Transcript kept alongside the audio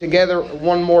Together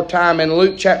one more time in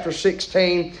Luke chapter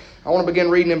 16. I want to begin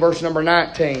reading in verse number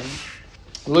 19.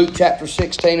 Luke chapter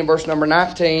 16 and verse number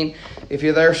 19. If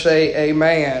you're there, say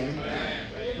amen.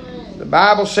 Amen. The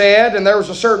Bible said, "And there was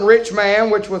a certain rich man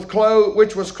which was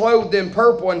clothed in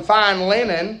purple and fine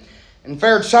linen, and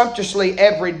fared sumptuously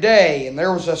every day. And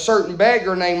there was a certain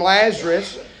beggar named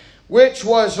Lazarus, which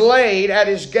was laid at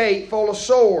his gate full of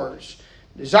sores,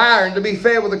 desiring to be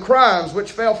fed with the crumbs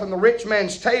which fell from the rich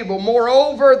man's table.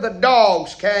 Moreover, the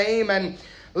dogs came and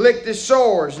licked his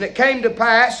sores. And it came to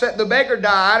pass that the beggar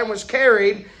died and was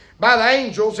carried by the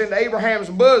angels into Abraham's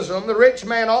bosom. The rich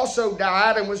man also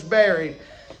died and was buried.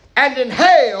 And in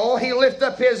hell he lift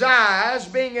up his eyes,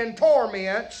 being in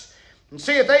torments, and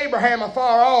seeth Abraham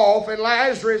afar off, and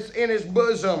Lazarus in his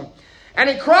bosom. And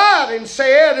he cried and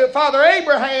said, Father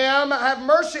Abraham, have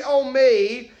mercy on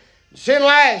me, send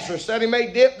Lazarus, that he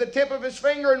may dip the tip of his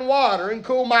finger in water and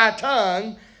cool my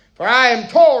tongue, for I am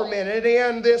tormented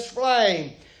in this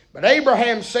flame. But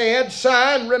Abraham said,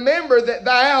 Son, remember that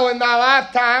thou in thy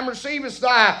lifetime receivest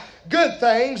thy good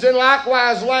things, and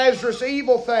likewise Lazarus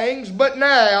evil things. But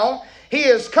now he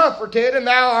is comforted, and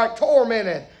thou art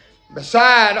tormented.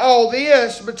 Beside all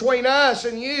this, between us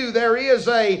and you there is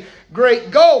a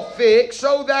great gulf fixed,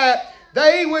 so that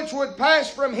they which would pass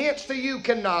from hence to you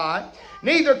cannot,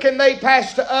 neither can they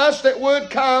pass to us that would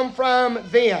come from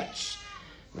thence.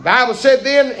 The Bible said,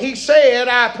 Then he said,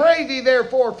 I pray thee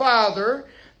therefore, Father,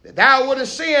 that thou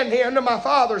wouldest send him to my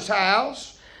father's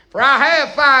house. For I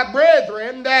have 5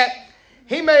 brethren, that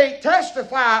he may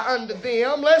testify unto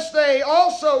them, lest they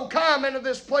also come into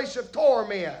this place of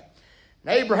torment.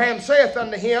 And Abraham saith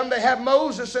unto him, They have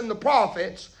Moses and the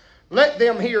prophets, let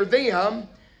them hear them.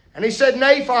 And he said,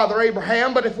 Nay, Father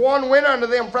Abraham, but if one went unto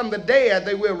them from the dead,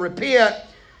 they will repent.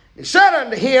 He said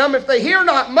unto him, If they hear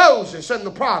not Moses and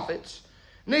the prophets,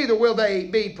 neither will they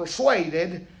be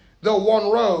persuaded, though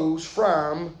one rose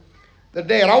from the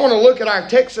dead. I want to look at our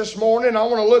text this morning. I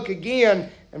want to look again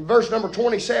in verse number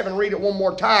 27, read it one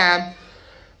more time.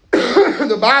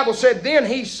 The Bible said, Then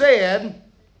he said,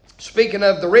 speaking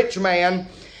of the rich man,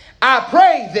 I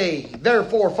pray thee,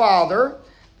 therefore, Father,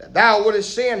 that thou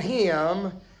wouldest send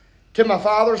him to my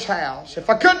Father's house. If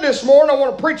I could this morning, I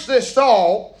want to preach this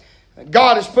thought that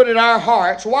God has put in our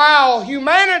hearts. While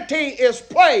humanity is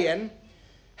playing,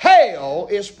 hell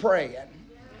is praying.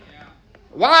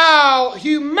 While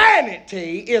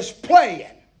humanity is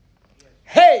playing,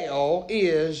 hell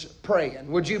is praying.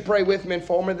 Would you pray with me and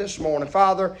for me this morning?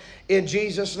 Father, in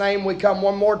Jesus' name we come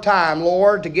one more time,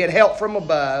 Lord, to get help from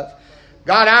above.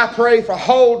 God, I pray for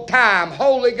whole time,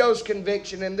 Holy Ghost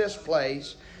conviction in this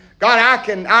place. God,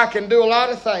 I can do a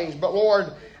lot of things, but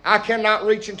Lord, I cannot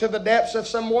reach into the depths of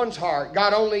someone's heart.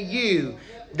 God, only you,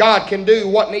 God, can do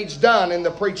what needs done in the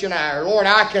preaching hour. Lord,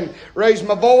 I can raise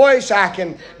my voice. I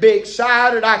can be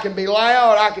excited. I can be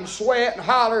loud. I can sweat and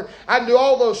holler. I can do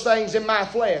all those things in my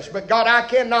flesh. But God, I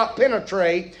cannot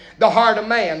penetrate the heart of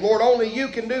man. Lord, only you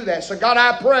can do that. So God,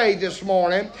 I pray this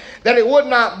morning that it would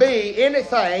not be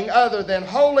anything other than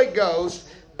Holy Ghost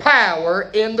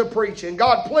power in the preaching.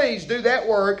 God, please do that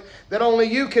work that only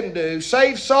you can do.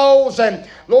 Save souls, and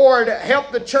Lord,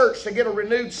 help the church to get a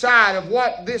renewed sight of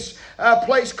what this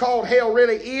place called hell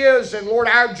really is. And Lord,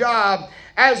 our job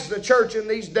as the church in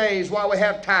these days while we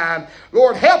have time.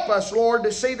 Lord, help us, Lord,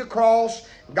 to see the cross.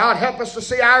 God, help us to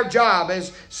see our job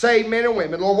as saved men and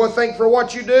women. Lord, we'll thank for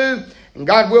what you do, and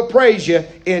God will praise you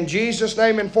in Jesus'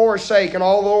 name and for his sake. And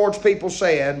all the Lord's people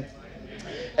said,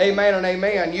 amen and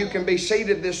amen. You can be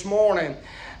seated this morning.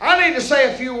 I need to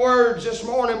say a few words this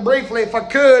morning briefly, if I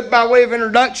could, by way of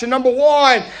introduction. Number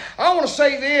one, I want to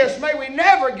say this. May we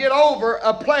never get over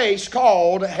a place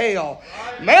called hell.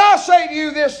 May I say to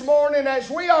you this morning, as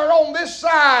we are on this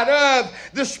side of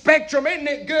the spectrum, isn't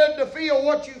it good to feel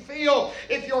what you feel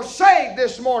if you're saved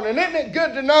this morning? Isn't it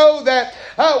good to know that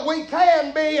we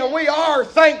can be and we are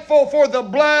thankful for the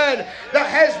blood that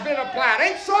has been applied?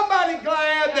 Ain't somebody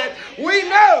glad that we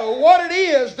know what it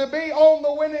is to be on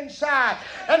the winning side?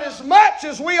 And as much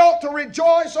as we ought to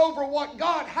rejoice over what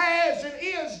God has and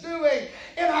is doing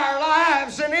in our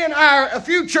lives and in our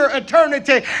future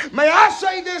eternity, may I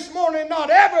say this morning, not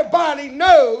everybody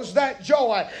knows that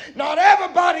joy. Not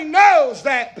everybody knows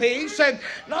that peace. And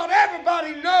not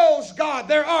everybody knows God.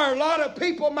 There are a lot of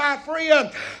people, my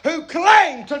friend, who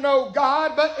claim to know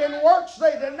God, but in works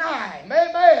they deny Him.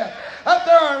 Amen.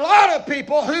 There are a lot of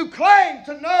people who claim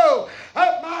to know,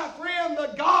 my friend,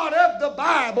 the God of the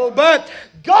Bible, but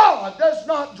God does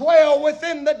not dwell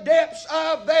within the depths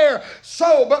of their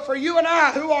soul. But for you and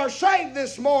I who are saved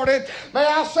this morning, may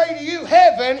I say to you,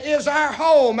 heaven is our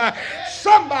home.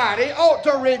 Somebody ought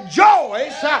to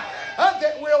rejoice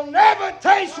that we'll never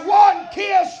taste one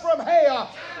kiss from hell.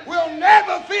 We'll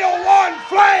never feel one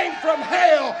flame from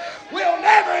hell. We'll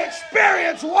never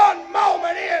experience one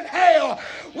moment in hell.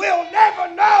 We'll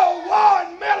never know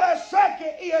one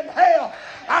millisecond in hell.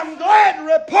 I'm glad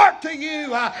to report to you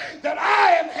that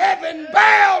I am heaven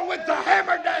bound with the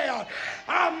hammer down.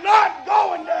 I'm not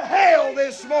going to hell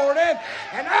this morning,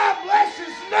 and I bless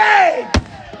His name.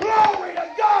 Glory to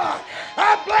God.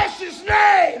 I bless His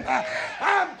name.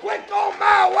 I'm quick on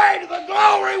my way to the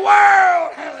glory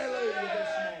world. Hallelujah this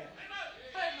morning.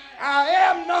 I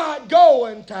am not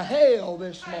going to hell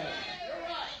this morning.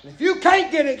 If you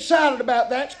can't get excited about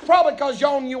that, it's probably because you're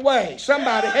on your way.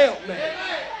 Somebody help me.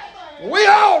 We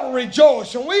ought to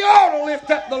rejoice and we ought to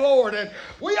lift up the Lord and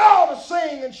we ought to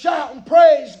sing and shout and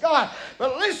praise God.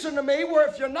 But listen to me, where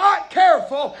if you're not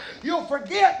careful, you'll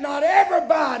forget not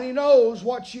everybody knows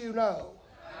what you know.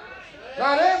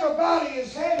 Not everybody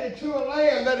is headed to a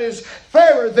land that is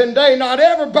fairer than day. Not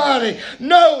everybody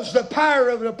knows the power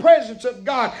of the presence of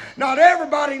God. Not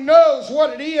everybody knows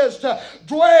what it is to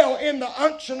dwell in the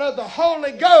unction of the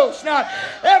Holy Ghost. Not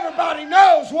everybody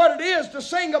knows what it is to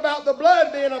sing about the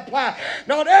blood being applied.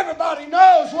 Not everybody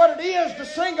knows what it is to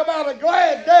sing about a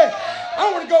glad day.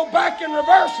 I want to go back in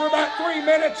reverse for about 3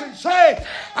 minutes and say,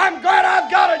 I'm glad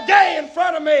I've got a day in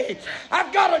front of me.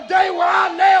 I've got a day where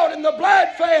I nailed and the blood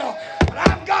fell. But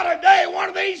I've got a day, one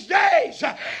of these days,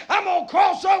 I'm going to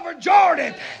cross over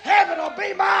Jordan. Heaven will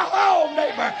be my home,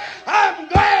 neighbor. I'm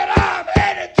glad I'm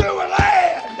headed to a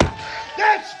land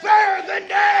that's fairer than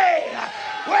day,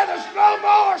 where there's no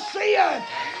more sin,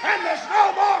 and there's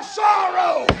no more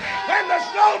sorrow, and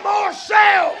there's no more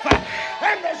self,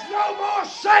 and there's no more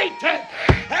Satan,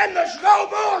 and there's no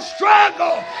more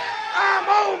struggle. I'm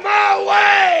on my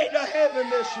way to heaven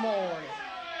this morning.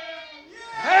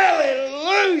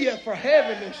 Hallelujah for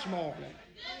heaven this morning.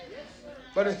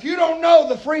 But if you don't know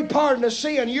the free pardon of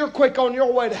sin, you're quick on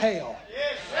your way to hell.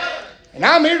 And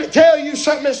I'm here to tell you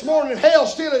something this morning. Hell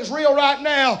still is real right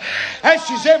now, as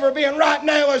she's ever been right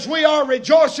now, as we are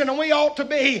rejoicing, and we ought to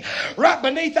be right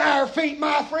beneath our feet,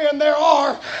 my friend. There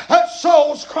are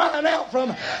souls crying out from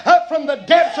the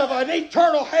depths of an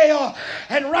eternal hell,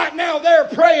 and right now they're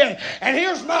praying. And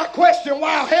here's my question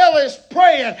while hell is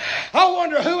praying. I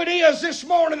wonder who it is this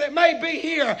morning that may be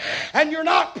here, and you're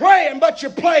not praying, but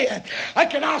you're playing.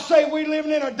 Can I say we're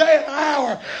living in a day and an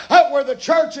hour where the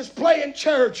church is playing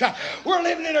church. We're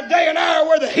living in a day and hour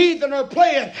where the heathen are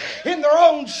playing in their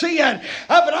own sin.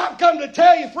 But I've come to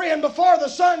tell you, friend, before the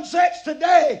sun sets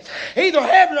today, either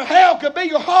heaven or hell could be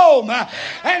your home.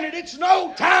 And it's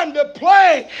no time to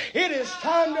play. It is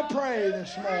time to pray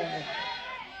this morning.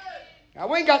 Now,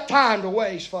 we ain't got time to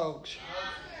waste, folks.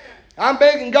 I'm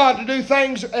begging God to do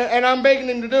things, and I'm begging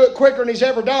Him to do it quicker than He's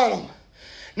ever done them.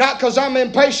 Not because I'm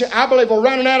impatient. I believe we're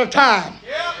running out of time.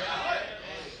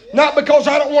 Not because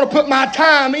I don't want to put my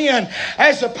time in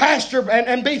as a pastor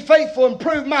and be faithful and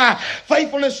prove my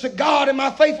faithfulness to God and my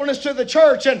faithfulness to the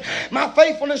church and my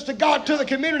faithfulness to God, to the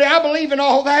community. I believe in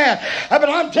all that. But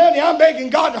I'm telling you, I'm begging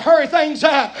God to hurry things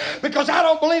up because I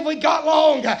don't believe we got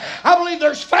long. I believe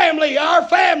there's family, our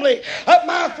family,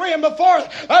 my friend, before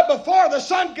the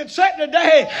sun could set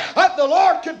today, the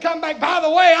Lord could come back. By the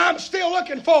way, I'm still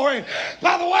looking for Him.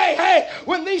 By the way, hey,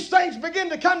 when these things begin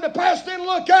to come to pass, then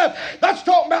look up. That's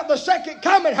talking about the second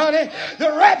coming, honey.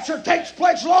 The rapture takes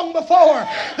place long before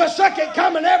the second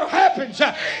coming ever happens.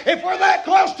 If we're that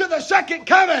close to the second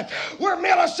coming, we're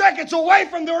milliseconds away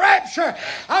from the rapture.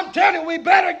 I'm telling you, we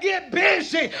better get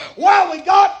busy while we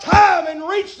got time and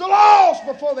reach the lost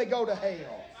before they go to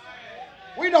hell.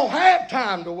 We don't have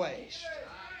time to waste.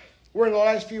 We're in the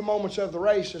last few moments of the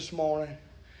race this morning.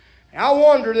 And I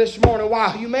wonder this morning,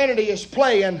 while humanity is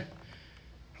playing,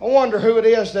 I wonder who it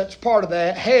is that's part of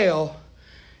that. Hell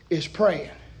is praying.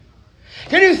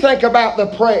 Can you think about the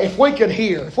prayer? If we could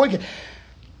hear,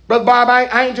 Brother Bob,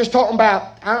 I ain't just talking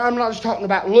about, I'm not just talking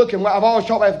about looking. I've always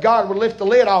talked about if God would lift the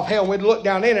lid off hell and we'd look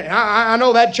down in it. And I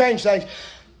know that'd change things.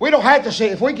 We don't have to see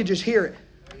it if we could just hear it.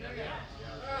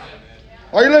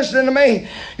 Are you listening to me?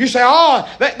 You say,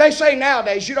 they say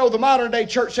nowadays, the modern day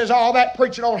church says, that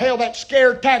preaching on hell, that's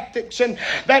scare tactics and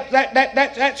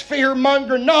that's fear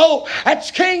mongering. No,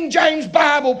 that's King James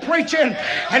Bible preaching.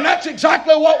 And that's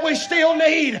exactly what we still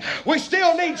need. We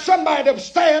still need somebody to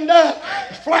stand up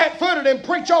flat-footed and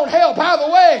preach on hell. By the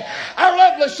way, our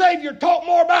lovely Savior taught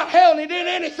more about hell than He did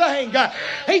anything.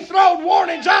 He throwed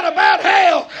warnings out about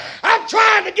hell. I'm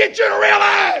trying to get you to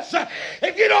realize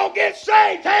if you don't get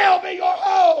saved, hell be your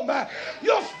home.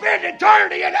 You'll spend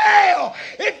eternity in hell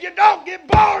if you don't get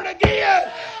born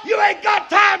again. You ain't got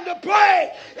time to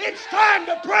play. It's time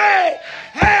to pray.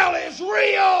 Hell is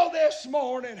real this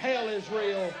morning. Hell is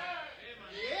real.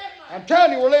 I'm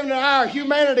telling you, we're living in an hour.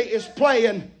 Humanity is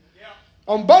playing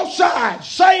on both sides,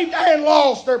 saved and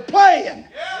lost. They're playing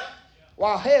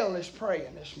while hell is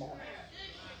praying this morning.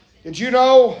 Did you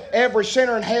know every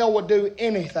sinner in hell would do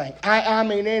anything? I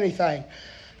mean anything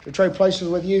to trade places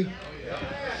with you?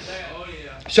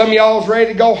 Some of y'all is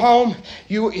ready to go home.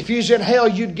 If you was in hell,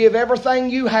 you'd give everything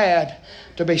you had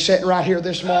to be sitting right here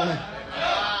this morning.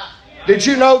 Did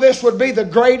you know this would be the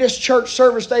greatest church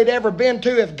service they'd ever been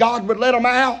to if God would let them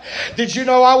out? Did you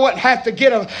know I wouldn't have to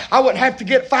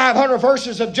get 500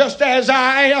 verses of just as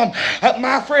I am?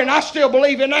 My friend, I still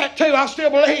believe in that too. I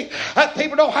still believe that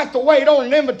people don't have to wait on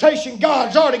an invitation.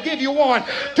 God's already give you one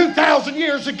 2,000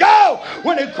 years ago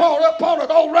when He crawled up on an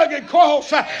old rugged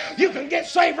cross. You can get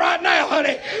saved right now,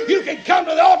 honey. You can come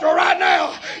to the altar right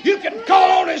now. You can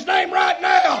call on His name right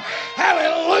now.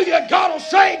 Hallelujah. God will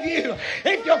save you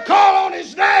if you call on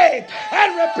His name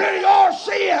and repent of your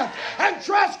sin and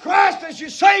trust Christ as your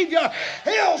Savior.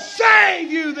 He'll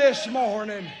save you this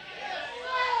morning.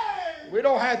 We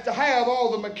don't have to have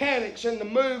all the mechanics and the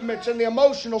movements and the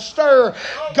emotional stir.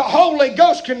 The Holy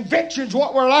Ghost conviction's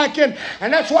what we're lacking.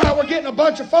 And that's why we're getting a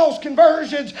bunch of false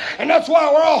conversions. And that's why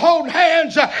we're all holding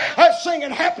hands, singing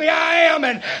Happy I Am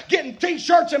and getting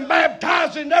t-shirts and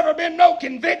baptized and never been no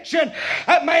conviction.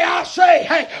 May I say,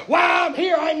 hey, while I'm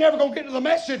here, I ain't never going to get to the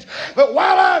message. But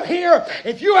while I'm here,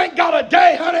 if you ain't got a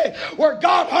day, honey, where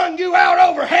God hung you out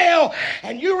over hell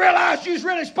and you realize you're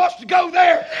really supposed to go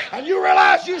there and you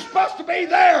realize you're supposed to be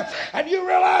there, and you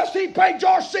realize He paid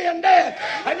your sin debt,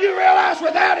 and you realize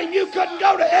without Him you couldn't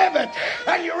go to heaven,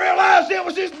 and you realize it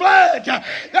was His blood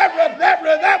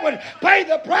that would pay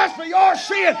the price for your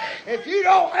sin. If you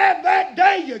don't have that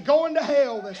day, you're going to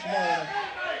hell this morning.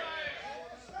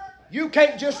 You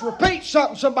can't just repeat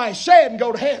something somebody said and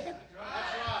go to heaven.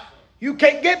 You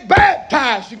can't get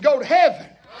baptized and go to heaven.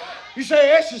 You say,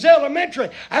 this is elementary.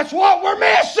 That's what we're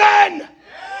missing.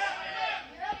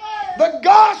 The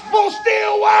gospel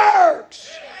still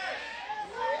works.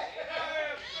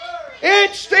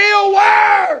 It still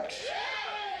works.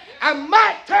 I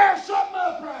might tear something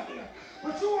up right here.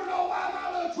 But you want to know why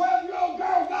my little 12-year-old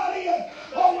girl got in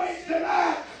on Wednesday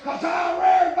night? Because I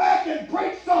ran back and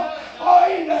preached them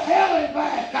into hell and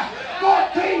back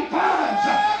 14 times.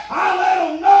 I let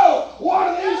them know one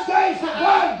of these days the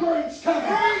bridegroom's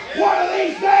coming. One of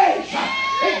these days,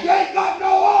 if you ain't got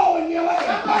no oil in your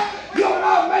lamp, you'll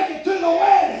not make it to the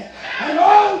wedding. And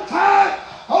on time,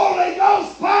 Holy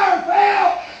Ghost fire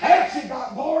fell, and she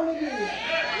got born again.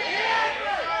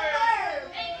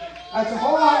 That's a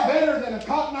whole lot better than a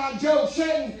Cotton Eye Joe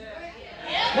sitting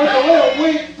with a little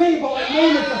weak, feeble,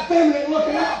 anemic, effeminate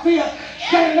looking outfit,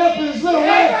 standing up in his little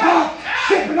laptop,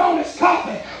 sipping on his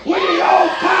coffee. We need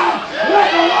old time,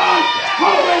 let the light,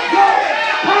 Holy Ghost,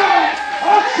 power,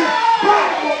 unction,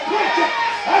 Bible, preaching.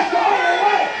 That's the only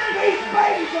way these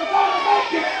babies are going to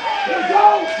make it. It's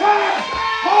old time,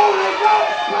 Holy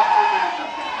Ghost, power.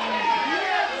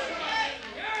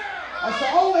 That's the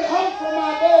only hope for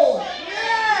my boys.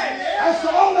 That's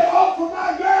the only hope for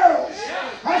my girls.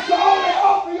 That's the only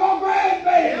hope for your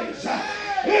grandbabies.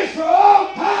 It's for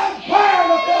old time power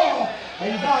to fall.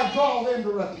 And God draw them to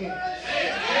repentance.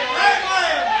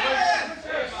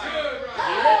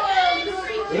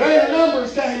 It ain't a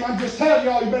numbers game. I'm just telling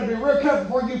y'all, you better be real careful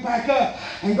before you pack up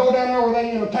and go down there where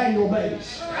they entertain your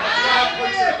babies.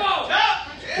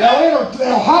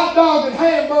 They'll hot dog and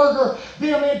hamburger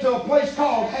them into a place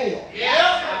called hell.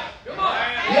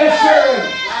 Yes,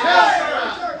 sir.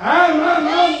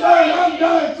 I'm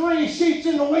done 3 sheets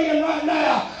in the wind right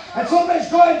now. And somebody's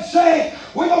going to say,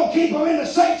 we're going to keep them in the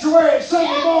sanctuary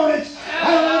Sunday mornings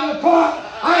at 11 o'clock.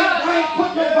 I ain't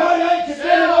putting nobody, I ain't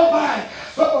condemning nobody.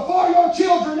 But before your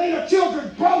children need a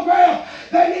children's program,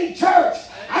 they need church.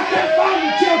 I can't find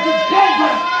a children's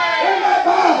program in that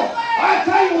Bible. I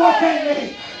tell you what they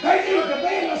need. They need to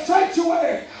be in the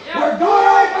sanctuary where God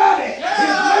Almighty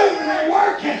is moving and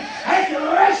working and can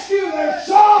rescue their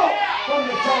soul from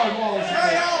the charred walls of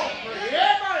hell.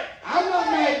 I'm not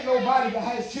mad at nobody that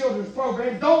has children's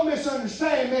programs. Don't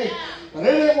misunderstand me. But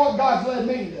it ain't what God's led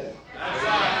me to do.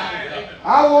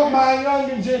 I want my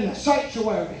youngins in the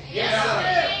sanctuary.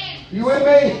 You with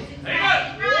me?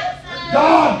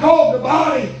 God called the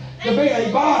body to be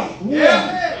a body. One.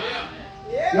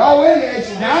 Y'all with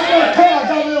me? Now I'm going to tell I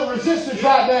got a little resistance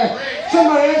right there.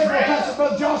 Somebody asked me, Pastor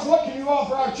Brother Josh, what can you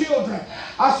offer our children?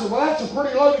 I said, well, that's a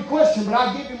pretty loaded question, but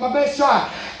I'll give you my best shot.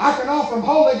 I can offer them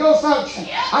Holy Ghost unction.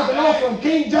 I can offer them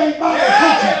King James Bible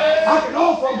preaching. I can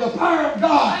offer them the power of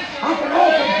God. I can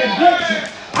offer them conviction.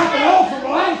 I can offer them a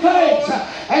lot of things.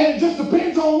 And it just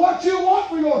depends on what you want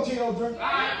for your children.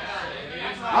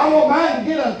 I want mine to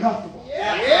get uncomfortable.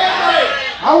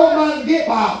 I want mine to get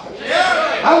wild.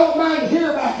 I want mine to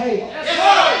hear about hell.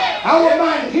 I want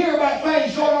mine to hear about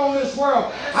things going on in this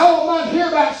world. I want mine to hear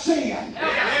about sin.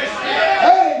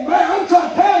 Hey, man, I'm trying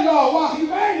to tell y'all, while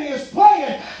humanity is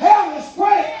playing, hell is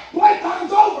praying.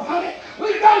 Playtime's over, honey.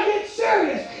 We've got to get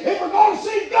serious if we're going to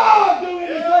see God do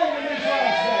anything in this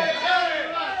last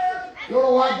day. You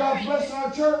know why God's blessing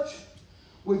our church?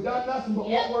 We've done nothing but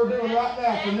what we're doing right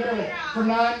now for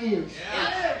 9 years.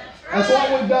 That's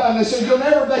what we've done. They said,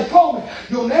 they told me,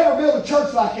 you'll never build a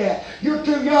church like that. You're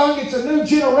too young. It's a new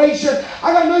generation.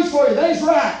 I got news for you. They's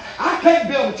right. I can't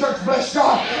build a church, bless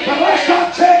God. But let's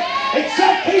not check.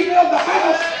 Except He built the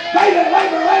house. They that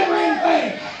labor in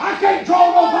vain. I can't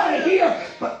draw nobody here.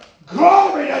 But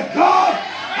glory to God.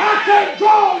 I can't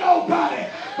draw nobody.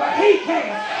 But He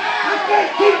can. I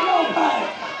can't keep nobody.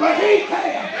 But He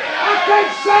can. I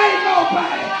can't save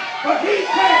nobody. But He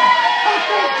can. I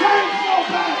can't change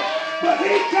nobody. But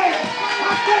He can.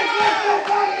 I can't lift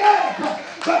nobody up.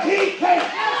 But He can.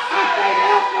 I can't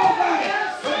help nobody.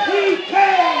 But He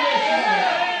can.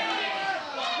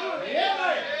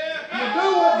 You do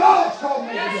what God's called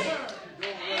me to do.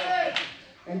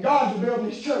 And God's building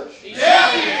His church.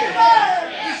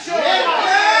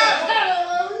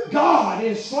 God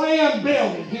is slam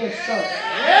building His church.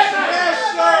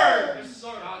 Yes, sir.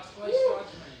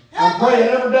 I'm praying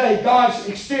every day, God,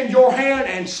 extend your hand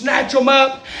and snatch them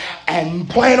up and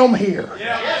plant them here.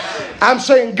 I'm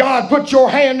saying, God, put your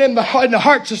hand in the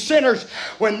hearts of sinners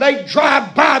when they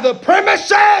drive by the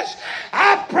premises.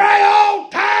 I pray all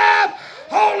time,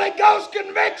 Holy Ghost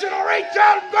conviction will reach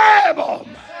out and grab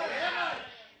them.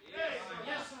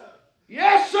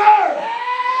 Yes, sir.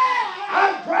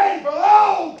 I'm praying for the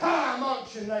old time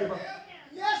unction, neighbor.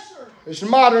 Yes, sir. This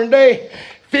modern day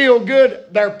feel good,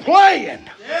 they're playing.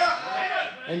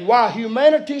 And while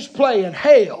humanity's playing,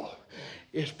 hell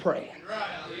is praying.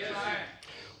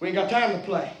 We ain't got time to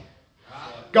play.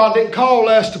 God didn't call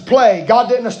us to play. God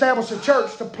didn't establish a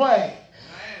church to play.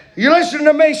 You listen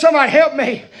to me, somebody help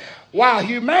me. While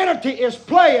humanity is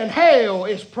playing, hell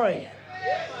is praying.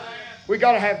 We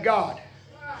got to have God.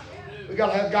 We got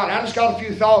to have God. I just got a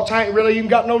few thoughts. I ain't really even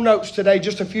got no notes today.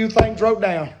 Just a few things wrote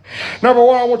down. Number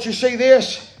one, I want you to see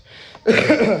this.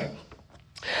 I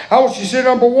want you to see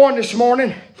number one this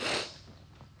morning.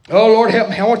 Oh, Lord, help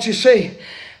me. I want you to see,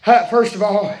 first of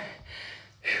all,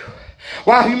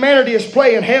 while humanity is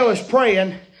playing, hell is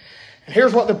praying. And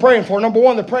here's what they're praying for. Number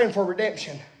one, they're praying for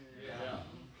redemption.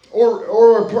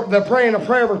 Or they're praying a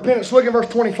prayer of repentance. Look at verse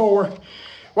 24.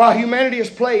 While humanity is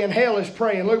playing, hell is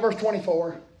praying. Look at verse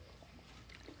 24.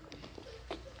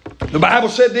 The Bible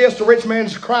said this, the rich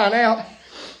man's crying out.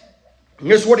 And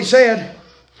this is what he said.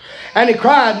 And he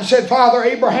cried and said, Father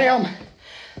Abraham,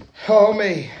 oh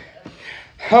me,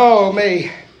 oh me.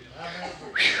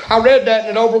 I read that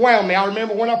and it overwhelmed me. I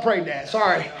remember when I prayed that.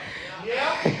 Sorry.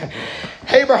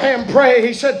 Abraham prayed.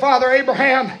 He said, Father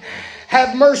Abraham,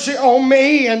 have mercy on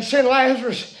me and send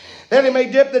Lazarus that he may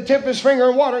dip the tip of his finger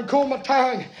in water and cool my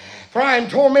tongue. For I am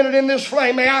tormented in this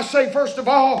flame. May I say, first of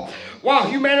all, while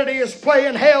humanity is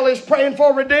playing, hell is praying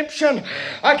for redemption.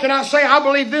 Can I say, I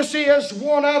believe this is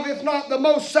one of, if not the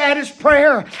most saddest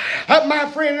prayer. My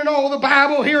friend, in all the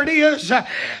Bible, here it is.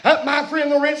 My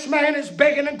friend, the rich man is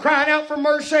begging and crying out for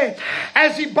mercy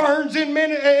as he burns in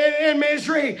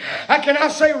misery. Can I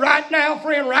say, right now,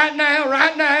 friend, right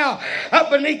now,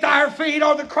 beneath our feet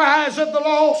are the cries of the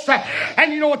lost.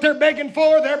 And you know what they're begging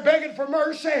for? They're begging for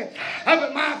mercy.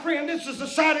 But my friend, this is the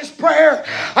saddest prayer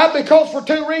because for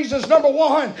two reasons. Number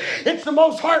one, it's the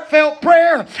most heartfelt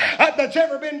prayer that's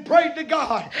ever been prayed to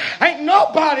God. Ain't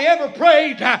nobody ever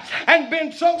prayed and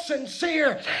been so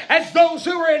sincere as those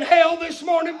who are in hell this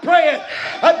morning praying.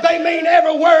 They mean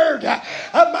every word.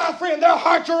 My friend, their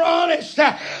hearts are honest.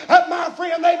 My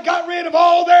friend, they've got rid of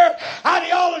all their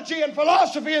ideology and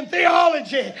philosophy and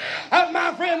theology.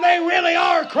 My friend, they really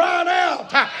are crying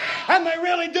out. And they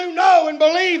really do know and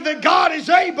believe that God is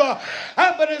able.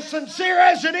 But as sincere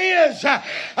as it is,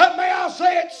 may I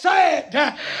say it's sad,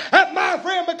 my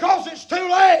friend, because it's too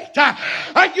late.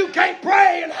 You can't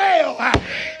pray in hell.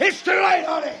 It's too late,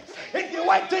 honey. If you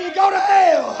wait till you go to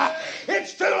hell,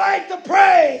 it's too late to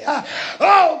pray.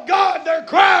 Oh, God, they're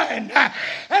crying.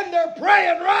 And they're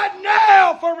praying right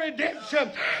now for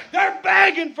redemption. They're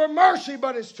begging for mercy,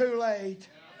 but it's too late.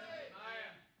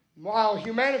 While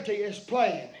humanity is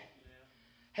playing,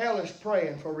 hell is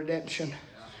praying for redemption.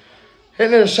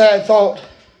 Isn't it a sad thought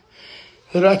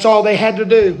that that's all they had to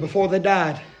do before they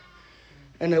died,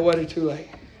 and they waited too late?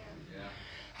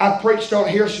 I preached on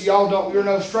here, so you're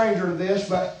no stranger to this,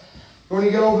 but when you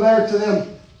get over there to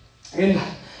them, and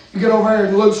you get over there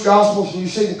in Luke's Gospels, and you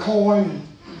see the coin, and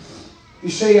you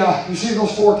see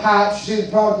those four types, you see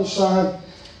the prodigal son,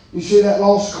 you see that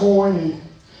lost coin,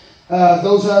 and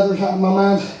those others. My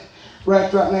mind's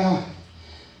wrecked right now,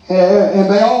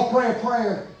 and they all pray a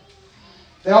prayer.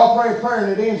 They all pray a prayer,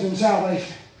 and it ends in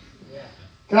salvation.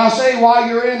 Can I say, while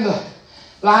you're in the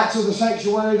lights of the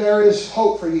sanctuary, there is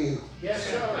hope for you.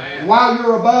 Yes, sir. While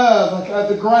you're above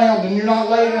the ground and you're not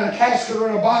laying in a casket or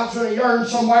in a box or in a urn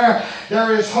somewhere,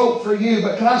 there is hope for you.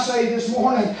 But can I say this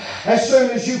morning, as soon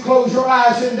as you close your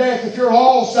eyes in death, if you're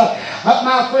lost,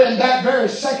 my friend, that very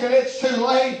second it's too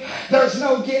late. There's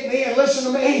no getting in.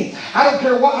 Listen to me. I don't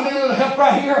care what, I need a little help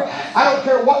right here. I don't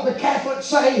care what the Catholics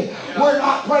say. We're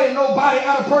not praying nobody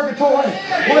out of purgatory.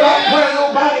 We're not praying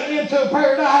nobody into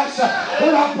paradise.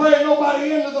 We're not praying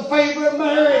nobody into the favor of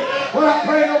Mary. We're not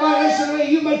praying nobody. Listen to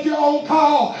me, you make your own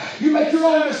call. You make your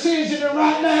own decision, and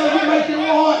right now you're making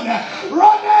one.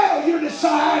 Right now you're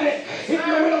deciding if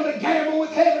you're willing to gamble with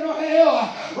heaven or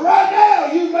hell. Right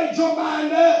now you made your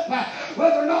mind up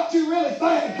whether or not you really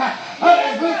think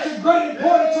it's of great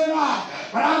importance or not.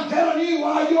 But I'm telling you,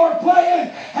 while you're playing,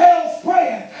 hell's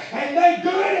praying. And they do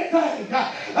anything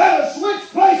to switch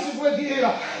places with you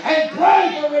and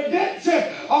pray for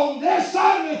redemption on this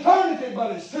side of eternity.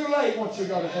 But it's too late once you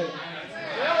go to heaven.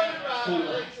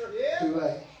 Too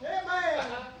late.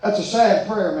 That's a sad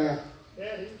prayer, man.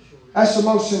 That's the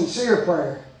most sincere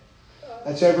prayer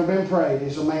that's ever been prayed,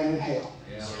 is a man in hell.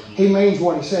 He means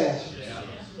what he says.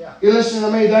 You listening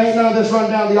to me? There ain't none of this run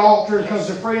down the altar because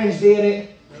the friends did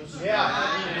it. Come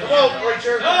on,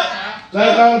 preacher. There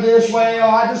ain't none of this, well,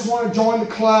 I just want to join the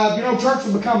club. You know, church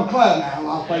has become a club now in a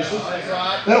lot of places.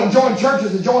 They don't join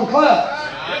churches, they join clubs.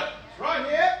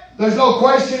 There's no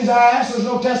questions asked. There's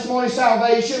no testimony of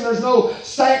salvation. There's no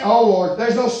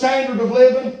there's no standard of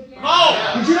living.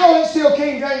 Did you know it's still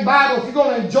King James Bible? If you're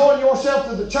going to join yourself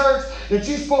to the church, that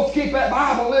you're supposed to keep that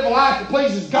Bible and live a life that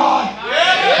pleases God.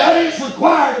 That is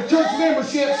required. The church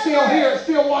membership still here. It's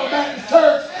still Water Baptist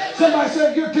Church. Somebody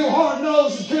said you're too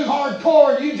hard-nosed and too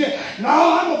hardcore. No,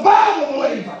 I'm a Bible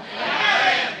believer.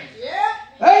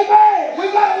 Amen.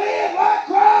 We got to live like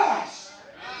Christ.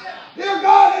 Dear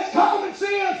God, it's common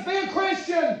sense. Be a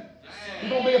Christian. You're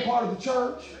going to be a part of the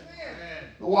church.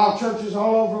 The wild churches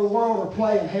all over the world are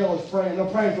playing. Hell is praying. They're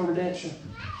praying for redemption.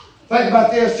 Think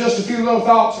about this. Just a few little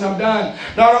thoughts and I'm done.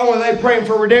 Not only are they praying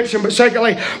for redemption, but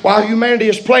secondly, while humanity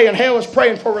is playing, hell is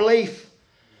praying for relief.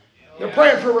 They're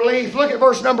praying for relief. Look at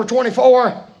verse number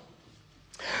 24.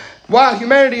 While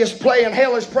humanity is playing,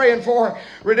 hell is praying for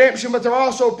redemption, but they're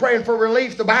also praying for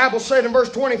relief. The Bible said in verse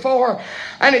 24,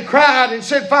 and he cried and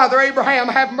said, Father Abraham,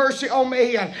 have mercy on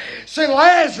me, and send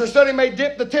Lazarus that he may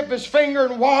dip the tip of his finger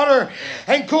in water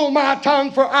and cool my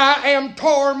tongue, for I am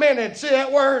tormented. See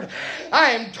that word?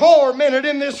 I am tormented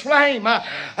in this flame.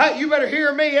 You better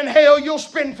hear me. In hell you'll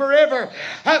spend forever.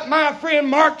 My friend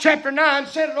Mark chapter 9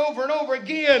 said it over and over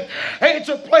again. It's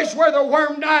a place where the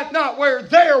worm dieth not, where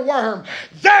their worm,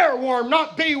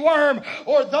 not the worm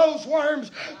or those worms,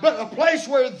 but a place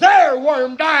where their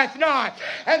worm dieth not,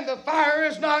 and the fire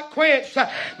is not quenched.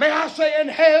 May I say, in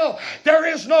hell there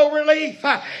is no relief.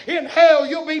 In hell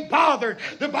you'll be bothered.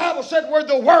 The Bible said where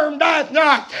the worm dieth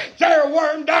not, their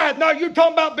worm dieth not. You're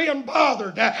talking about being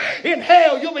bothered. In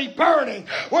hell you'll be burning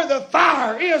where the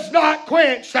fire is not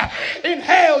quenched. In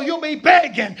hell you'll be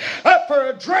begging for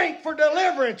a drink for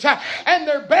deliverance, and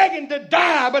they're begging to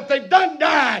die, but they've done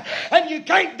died, and you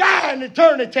can't die in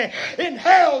eternity. In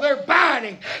hell they're biting.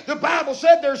 The Bible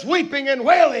said there's weeping and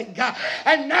wailing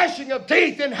and gnashing of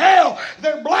teeth. In hell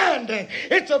they're blinded.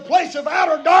 It's a place of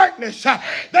outer darkness.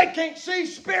 They can't see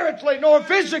spiritually nor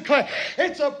physically.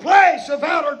 It's a place of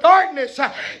outer darkness.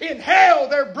 In hell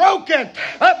they're broken.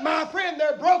 My friend,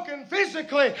 they're broken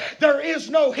physically. There is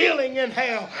no healing in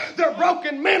hell. They're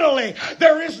broken mentally.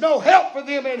 There is no help for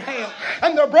them in hell.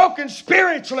 And they're broken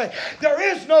spiritually. There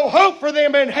is no hope for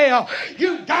them in hell.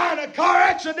 You die in a car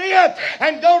accident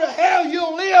and go to hell,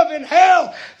 you'll live in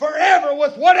hell forever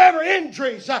with whatever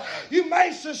injuries you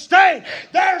may sustain.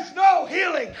 There's no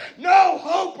healing, no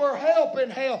hope or help in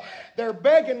hell. They're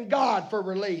begging God for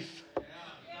relief.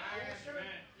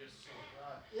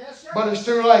 But it's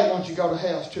too late once you go to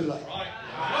hell. It's too late.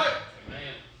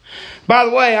 By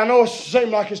the way, I know it seems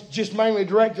like it's just mainly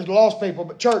directed to lost people,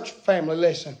 but church family,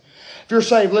 listen. If you're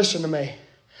saved, listen to me.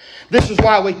 This is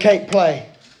why we can't play.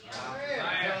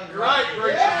 Right,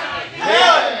 preacher.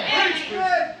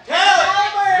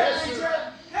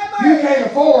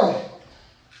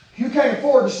 You can't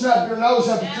afford to snub your nose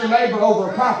up at your neighbor over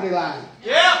a property line.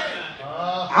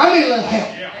 I need a little help.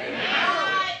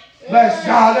 Bless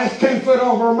God, that's 2 foot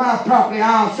over my property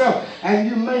line. So, and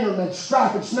you mean them and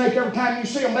stripe and snake every time you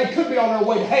see them. They could be on their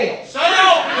way to hell.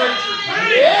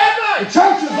 The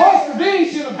church has lost the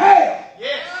vision of hell.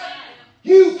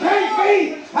 You can't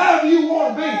be however you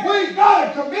want to be. We've got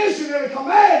a commission and a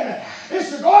commandment. It's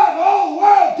to go out in all the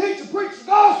world, teach and preach the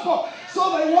gospel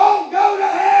so they won't go to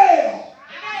hell.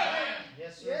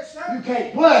 Yes, sir. You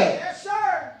can't play. Yes,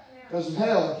 sir. Because in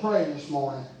hell they're praying this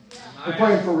morning. They're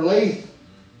praying for relief.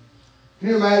 Can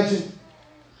you imagine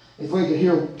if we could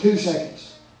hear 2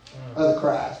 seconds of the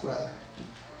cries, brother?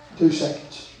 2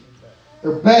 seconds.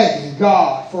 They're begging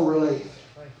God for relief.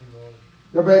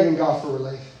 They're begging God for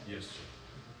relief. Yes,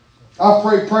 sir. I've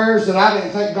prayed prayers that I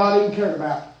didn't think God even cared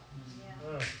about.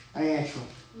 I answer them.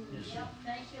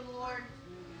 Thank you, Lord.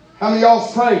 How many of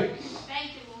y'all's prayed?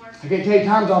 Thank you, Lord. I can't tell you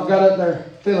times I've got up there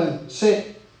feeling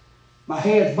sick. My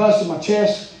head's busted, my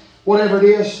chest, whatever it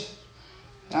is.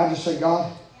 I just say,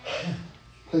 God,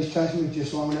 please touch me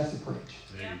just long enough to preach.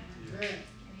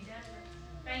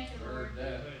 Thank you, Lord.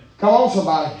 Come on,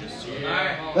 somebody.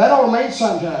 That ought to mean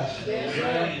something to us.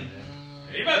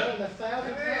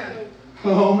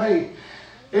 Oh, me.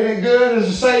 Isn't it good as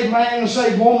a saved man and a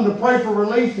saved woman to pray for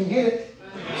relief and get it?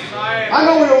 I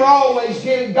know we don't always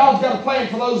get it. God's got a plan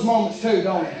for those moments too,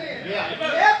 don't He?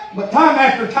 But time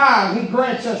after time, He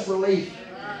grants us relief.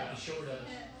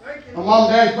 My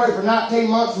mom and dad prayed for 19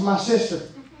 months for my sister.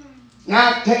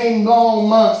 19 long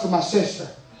months for my sister.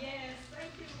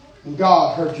 And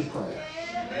God heard your prayer.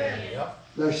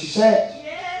 There she sat.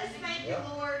 Yes, thank you,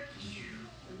 Lord.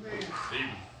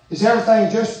 Is everything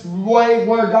just way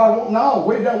where God wants? No,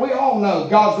 we all know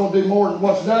God's going to do more than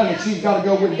what's done, and she's got to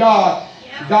go with God.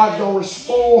 God's going to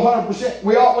restore 100%.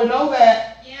 We know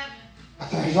that. But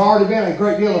there's already been a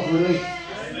great deal of relief.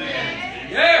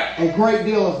 A great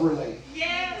deal of relief.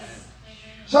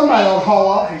 Somebody ought to haul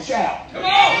off and shout. Come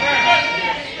on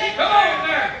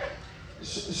now.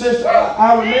 Sister,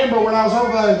 I remember when I was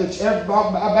over there that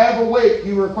every week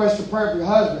you requested prayer for your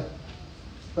husband,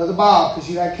 Brother Bob, because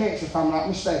you had cancer, if I'm not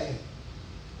mistaken.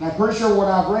 And I'm pretty sure what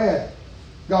I've read,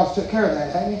 God's took care of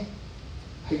that, hasn't He?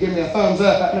 He gave me a thumbs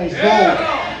up. That means glory.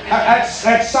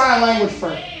 That's sign language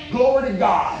for glory to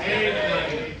God.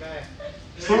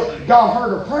 God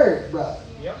heard her prayers, brother.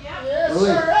 Yes, Relief.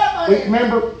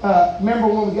 sir. Remember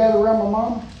when we gathered around my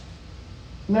mama?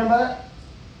 Remember that?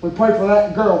 We prayed for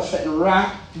that girl sitting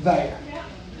right there.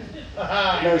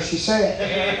 There she sat.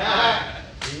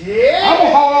 I'm going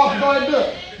to haul off and go ahead and do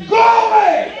it.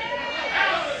 Glory!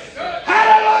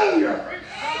 Hallelujah!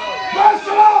 Bless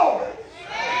the Lord!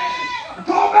 I'm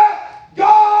talking about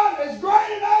God has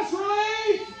granted us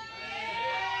relief.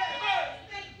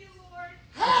 Thank you, Lord.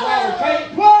 That's why we can't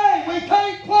play. We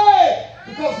can't play.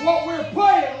 Because what we're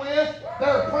playing with,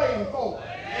 they're praying for.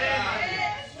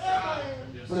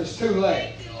 But it's too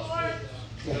late.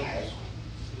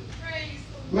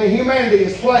 I mean, humanity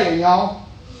is playing, y'all.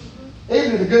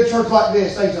 Even at a good church like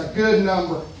this, there's a good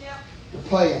number. You're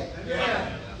playing.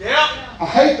 I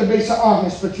hate to be so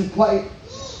honest, but you play.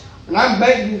 And I'm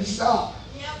begging you to stop.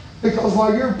 Because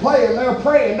while you're playing, they're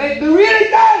praying. They do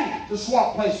anything to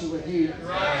swap places with you.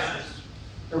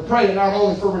 They're praying not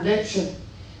only for redemption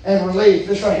and relief.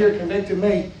 This right here convicted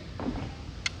me.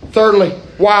 Thirdly,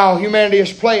 while humanity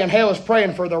is playing, hell is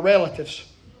praying for their relatives.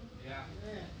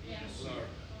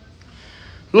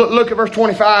 Look at verse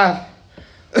 25.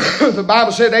 The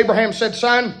Bible said, Abraham said,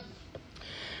 Son,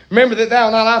 remember that thou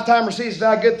in thy lifetime receivest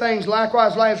thy good things,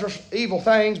 likewise Lazarus evil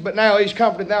things, but now he's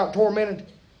comforted, thou art tormented.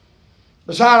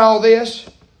 Beside all this,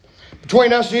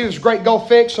 between us and you is a great gulf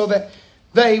fixed, so that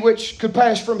they which could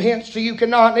pass from hence to you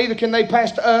cannot, neither can they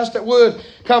pass to us that would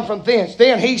come from thence.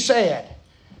 Then he said,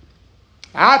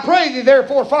 I pray thee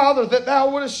therefore, Father, that thou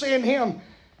wouldest send him,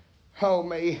 oh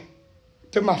me,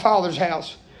 to my father's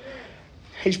house.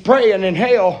 He's praying in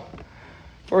hell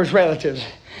for his relatives.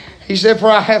 He said, for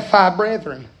I have 5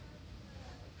 brethren,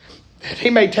 that he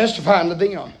may testify unto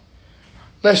them,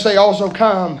 lest they also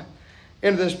come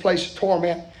into this place of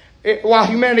torment. While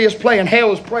humanity is playing,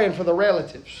 hell is praying for the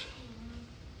relatives.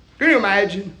 Can you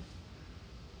imagine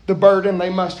the burden they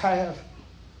must have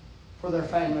for their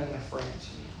family and their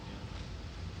friends?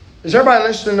 Is everybody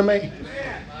listening to me?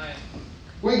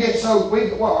 We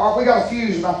got a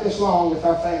fuse about this long with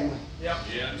our family.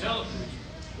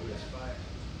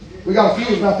 We got a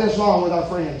fuse about this long with our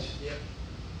friends.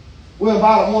 We'll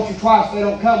invite them once or twice. If they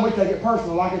don't come, we take it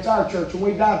personal like it's our church and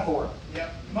we died for it.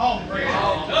 Come on, praise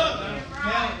God.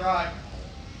 Right.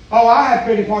 Oh, I have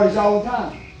pity parties all the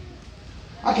time.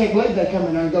 I can't believe they come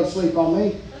in there and go sleep on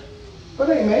me. But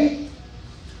it ain't me.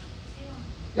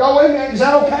 Y'all with me? Is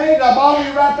that okay? Did I bother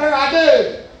you right there? I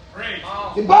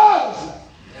do. It bothers me.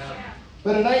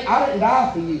 But it ain't. I didn't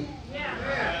die for you.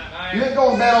 You ain't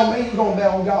going to bet on me. You're going to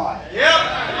bet on God.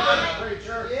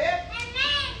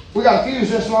 We got a fuse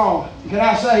this long. Can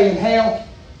I say in hell,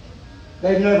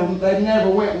 they've never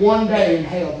went one day in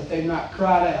hell that they've not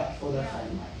cried out for their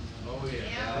family.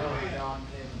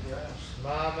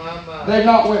 They've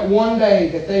not went one day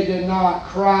that they did not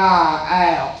cry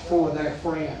out for their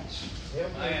friends.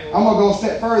 I'm going to go a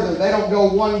step further. They don't go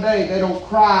one day. They don't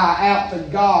cry out to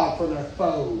God for their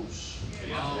foes.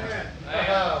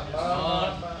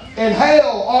 In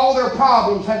hell, all their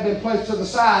problems have been placed to the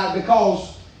side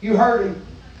because you heard him.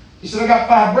 He said, I got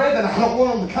 5 brethren. I don't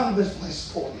want them to come to this place to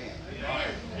support me.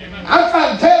 I'm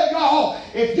trying to tell y'all,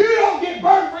 if you don't get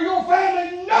burdened for your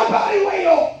family, nobody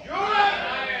will.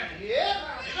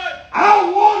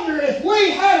 I wonder if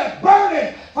we had a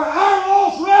burden for our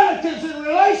lost relatives and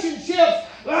relationships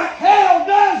like hell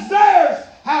does theirs,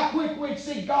 how quick we'd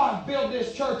see God build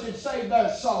this church and save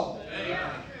their soul.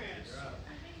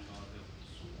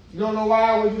 You don't know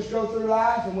why we just go through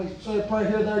life and we say a prayer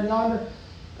here, there, and yonder?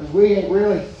 Because we ain't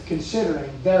really considering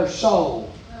their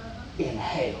soul in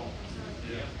hell.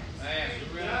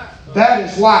 That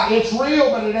is why it's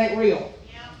real, but it ain't real.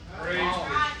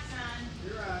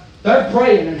 They're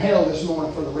praying in hell this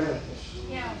morning for the relatives.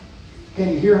 Can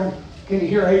you hear them? Can you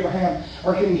hear Abraham?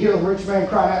 Or can you hear the rich man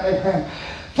crying out to Abraham,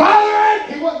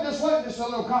 Father! He wasn't just a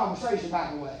little conversation, by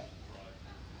the way.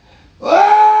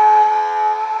 Oh,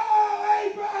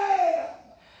 Abraham!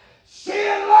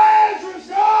 Send Lazarus!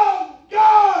 Oh,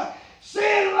 God!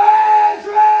 Send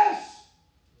Lazarus!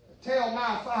 Tell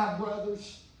my 5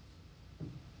 brothers,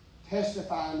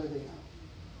 testify unto them,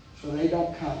 so they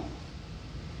don't come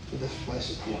to this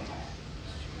place of torment.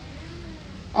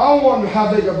 I wonder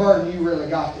how big a burden you really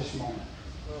got this morning.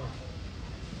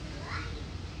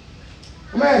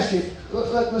 Let me ask you,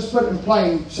 let's put it in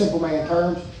plain, simple man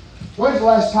terms. When's the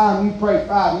last time you prayed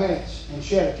 5 minutes and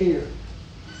shed a tear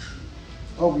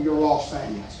over your lost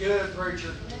family? It's good,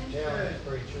 preacher. Yeah,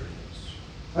 preacher.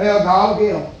 Well, God will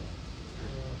get them.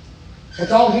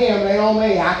 It's on Him, it ain't on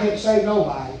me. I can't save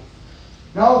nobody.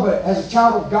 No, but as a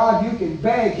child of God, you can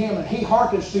beg Him and He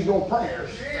hearkens to your prayers.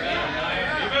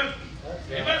 Amen.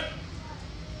 Amen.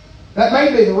 That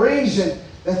may be the reason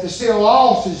that they're still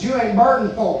lost is you ain't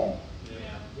burdened for them.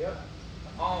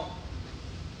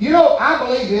 You know, I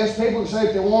believe this. People can say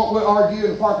if they want, we'll argue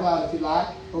in the parking lot if you like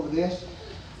over this.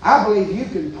 I believe you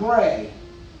can pray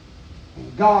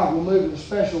and God will move in a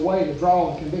special way to draw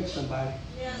and convict somebody.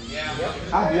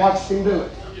 I've watched Him do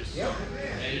it.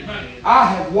 I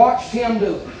have watched Him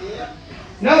do it.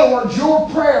 In other words, your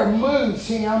prayer moves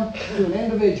Him to an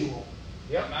individual.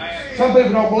 Some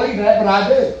people don't believe that, but I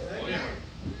do.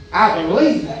 I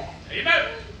believe that.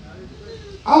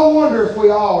 I wonder if we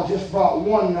all just brought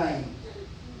one name.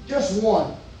 Just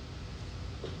one.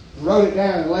 Wrote it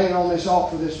down and laid it on this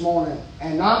altar this morning.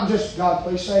 And not just, God,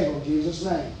 please save them in Jesus'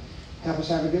 name. Help us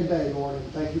have a good day, Lord.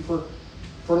 And thank you for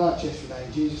lunch yesterday.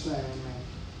 In Jesus' name, amen.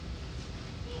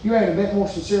 You ain't a bit more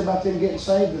sincere about them getting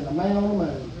saved than the man on the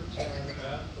moon.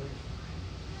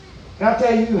 Can I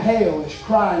tell you, hell is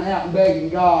crying out and begging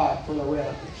God for their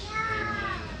relatives.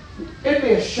 It'd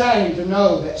be a shame to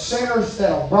know that sinners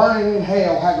that are burning in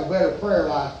hell have a better prayer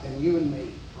life than you and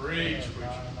me. Preach.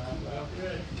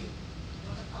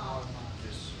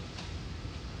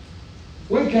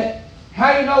 We can't.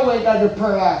 How do you know we ain't got a good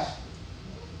prayer life?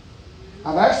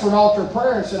 I've asked for an altar of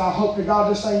prayer and said, I hope to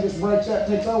God this thing just breaks up,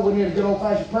 takes over. We need a good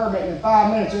old-fashioned prayer meeting. In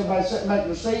 5 minutes, everybody sitting back in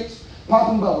their seats,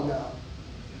 popping bubble gum.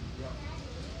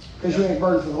 Because you ain't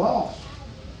burdened for the lost.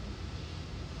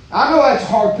 I know that's a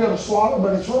hard pill to swallow,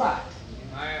 but it's right.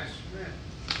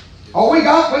 Oh, we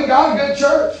got a good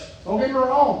church. Don't get me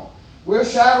wrong. We'll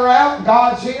shout her out.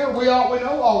 God's here. We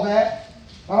know all that.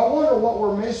 But I wonder what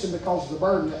we're missing because of the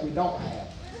burden that we don't have.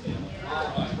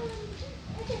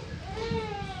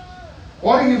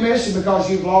 What are you missing because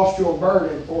you've lost your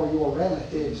burden for your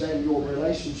relatives and your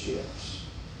relationships?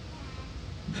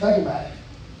 Think about it.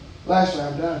 Lastly,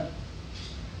 I'm done.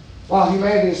 While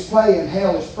humanity is playing,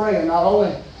 hell is praying. Not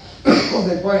only are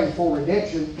they praying for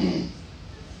redemption,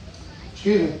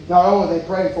 not only are they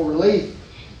praying for relief,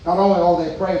 not only are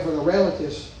they praying for their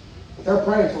relatives, but they're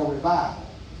praying for revival.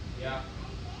 Yeah.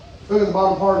 Look at the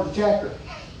bottom part of the chapter.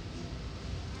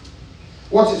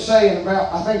 What's it saying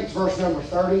about, I think it's verse number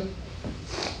 30.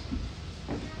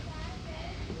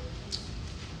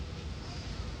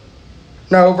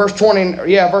 No, verse 20,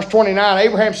 verse 29.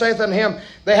 Abraham saith unto him,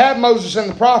 they have Moses and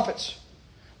the prophets.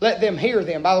 let them hear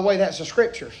them. By the way, that's the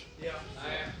Scriptures. Yeah.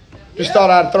 Just thought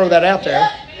I'd throw that out there.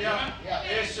 Yeah.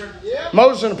 Yes, sir.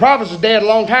 Moses and the prophets is dead a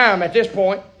long time at this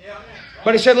point. Yeah.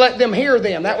 But he said, let them hear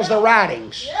them. That was the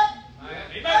writings.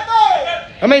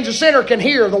 That means a sinner can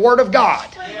hear the Word of God.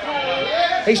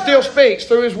 He still speaks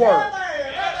through His Word.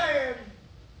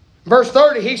 Verse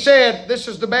 30, he said, this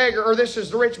is the beggar, or this is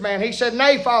the rich man. He said,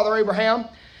 nay, Father Abraham,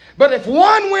 but if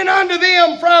one went unto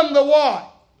them from the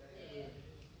what?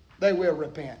 They will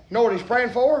repent. You know what he's praying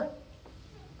for?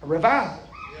 A revival.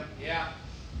 Yeah.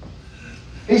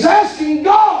 He's asking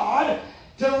God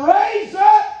to raise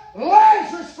up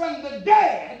Lazarus from the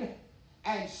dead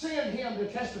and send him to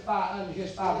testify unto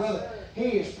his five brothers.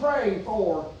 He is praying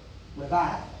for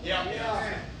revival.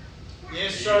 Yeah.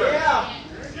 Yes, sir.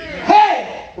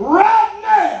 Hell, right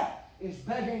now, is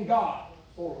begging God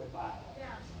for revival.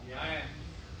 Yeah.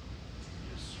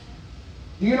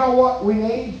 Do you know what we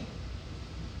need?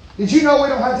 Did you know we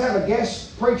don't have to have a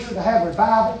guest preacher to have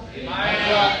revival?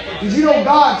 Did you know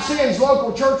God sends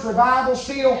local church revival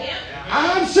still?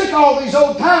 I'm sick of all these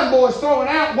old time boys throwing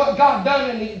out what God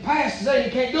done in the past and saying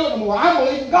He can't do it no more. I'm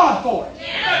believing God for it.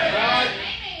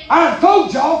 I've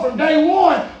told y'all from day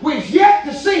one, we've yet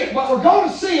to see it, but we're going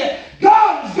to see it.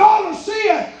 God is going to see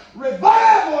a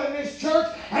revival in this church,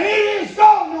 and it is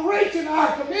going to reach in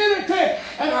our community,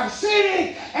 and our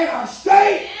city, and our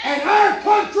state, and our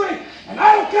country. And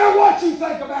I don't care what you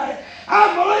think about it.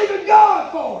 I'm believing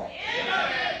God for it.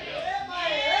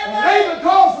 And maybe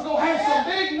because we're going to have some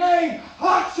big name,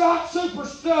 hotshot, super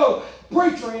stove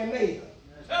preacher in need.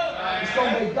 It's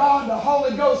going to be God, the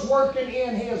Holy Ghost, working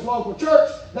in His local church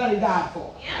that He died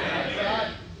for.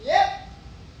 Yep.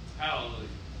 Hallelujah.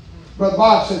 Brother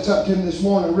Bob said something to me this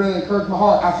morning that really encouraged my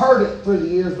heart. I've heard it through the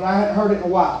years, but I hadn't heard it in a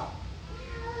while.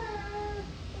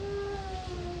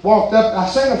 Walked up, I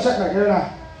seen him sitting back there,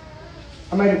 and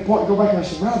I made a point to go back and I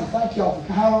said, brother, thank y'all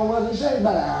for how long was it? He said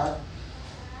about an hour.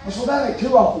 I said, well, that ain't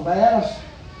too awful bad.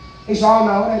 He said, oh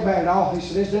no, it ain't bad at all. He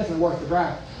said, it's definitely worth the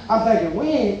drive. I'm thinking, we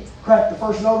ain't cracked the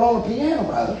first note on the piano,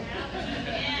 brother.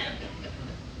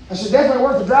 I said, definitely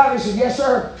worth the drive. He said, yes,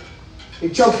 sir. He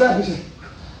choked up. He said,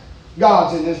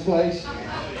 God's in this place.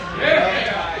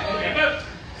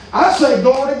 I say,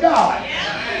 glory to God. He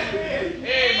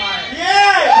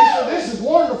said, this is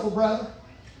wonderful, brother.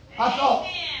 I thought,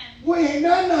 we ain't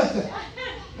done nothing.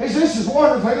 He said, this is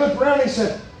wonderful. He looked around and he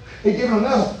said, he gave him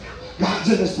another. God's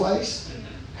in this place.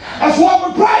 That's what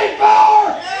we're praying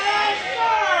for.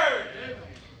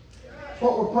 That's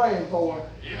what we're praying for.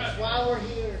 That's why we're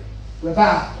here.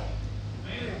 Revival.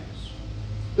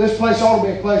 This place ought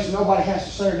to be a place where nobody has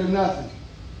to say or do nothing.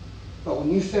 But when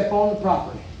you step on the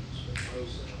property,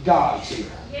 God's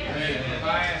here.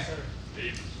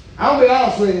 I'm going to be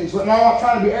honest with you, but I'm not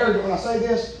trying to be arrogant when I say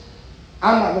this.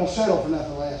 I'm not going to settle for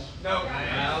nothing less. No,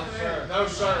 sir. No,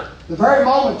 sir. The very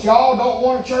moment y'all don't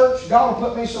want a church, God will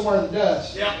put me somewhere that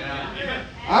does. Yeah.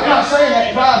 I'm not saying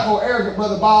that prideful, arrogant,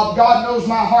 Brother Bob. God knows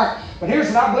my heart. But here's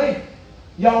what I believe.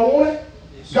 Y'all want it?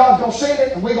 God's going to send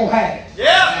it, and we're going to have it.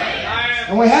 Yeah.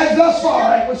 And we have thus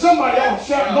far. Ain't we? Somebody ought to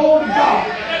shout, glory to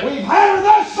God. We've had her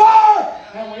thus far,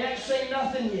 and we ain't seen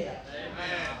nothing yet.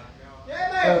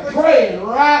 They're praying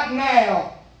right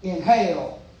now in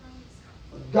hell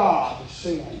for God to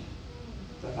send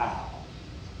revival.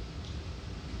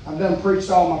 I've done preached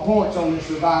all my points on this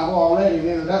revival already in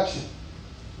the introduction.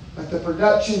 But the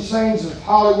production scenes of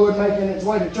Hollywood making its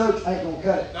way to church ain't going to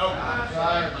cut it. No.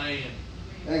 Right.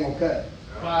 It ain't going to cut it.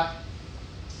 Right.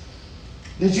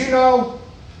 Did you know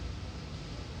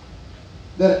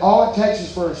that all it takes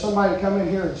is for somebody to come in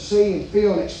here and see and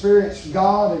feel and experience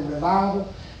God and revival,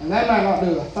 and they might not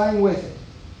do a thing with it.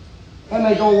 They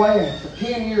may go away and for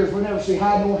 10 years we never see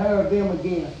hide nor hair of them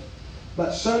again. But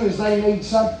as soon as they need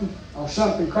something, or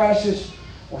something crashes,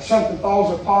 or something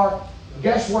falls apart,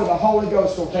 guess where the Holy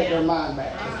Ghost will take their mind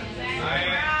back to?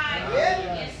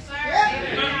 Yes, sir.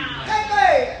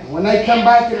 And when they come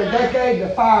back in a decade, the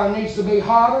fire needs to be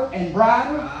hotter and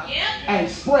brighter and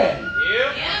spreading.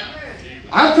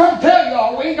 I'm trying to tell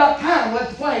y'all, we ain't got time to let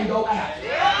the flame go out.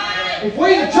 If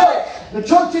we the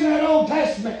church in that Old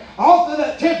Testament, off of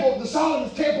that temple, the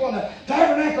Solomon's temple and the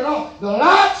tabernacle and all, the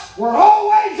lights were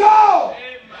always on.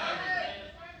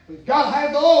 We've got to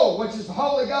have the oil, which is the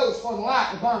Holy Ghost, for the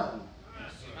light to burn.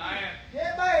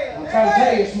 I'm trying to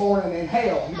tell you this morning, in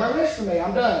hell, you better listen to me,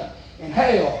 I'm done. In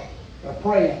hell, they're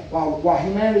praying. While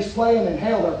humanity's playing, in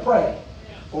hell they're praying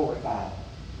for revival.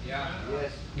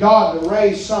 God to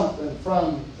raise something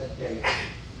from the dead.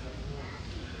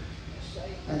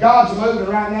 And God's moving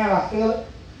right now, I feel it.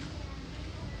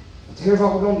 But here's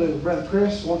what we're going to do. Brother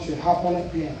Chris, I want you to hop on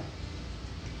that piano.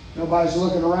 Nobody's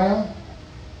looking around.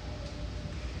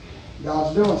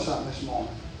 God's doing something this morning.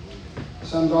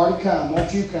 Sun's already come.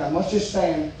 Won't you come? Let's just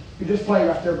stand. You just play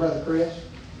right there, Brother Chris.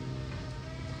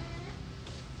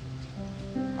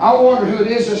 I wonder who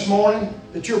it is this morning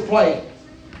that you're playing.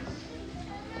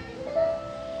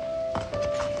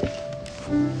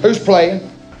 Who's playing?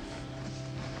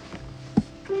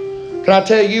 Can I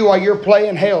tell you, while you're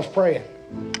playing, hell's praying.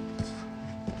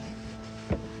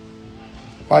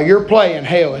 While you're playing,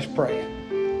 hell is praying.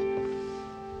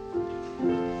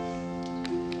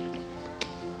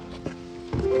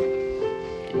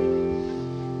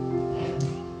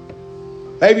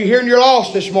 Maybe you're hearing you're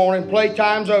lost this morning.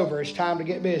 Playtime's over. It's time to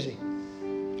get busy.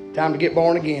 Time to get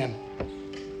born again.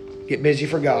 Get busy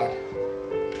for God.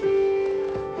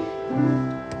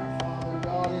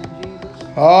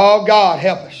 Oh, God,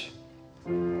 help us.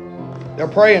 They're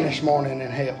praying this morning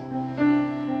in hell.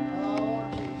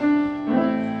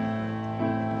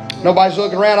 Nobody's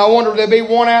looking around. I wonder if there'd be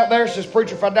one out there that says,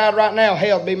 "Preacher, if I died right now,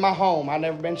 hell'd be my home. I've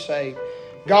never been saved."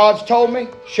 God's told me,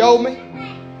 showed me,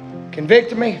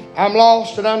 convicted me. I'm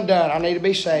lost and undone. I need to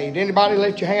be saved. Anybody,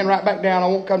 lift your hand right back down. I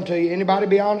won't come to you. Anybody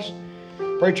be honest?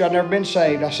 "Preacher, I've never been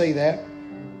saved." I see that.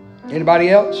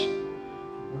 Anybody else?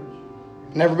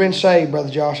 Never been saved, Brother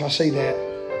Josh. I see that.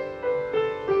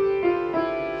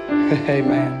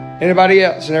 Amen. Anybody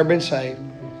else never been saved?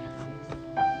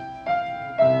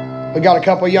 We got a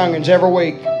couple of youngins every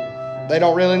week. They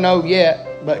don't really know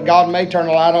yet, but God may turn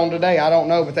the light on today. I don't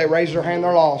know, but they raise their hand,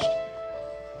 they're lost.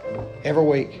 Every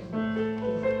week.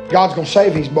 God's going to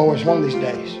save these boys one of these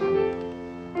days.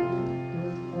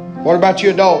 What about you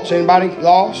adults? Anybody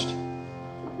lost?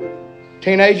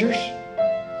 Teenagers?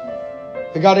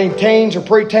 We got any teens or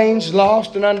preteens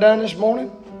lost and undone this morning?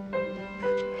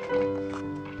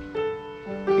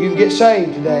 You can get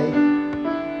saved today.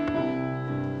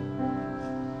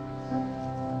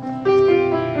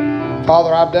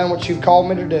 Father, I've done what you've called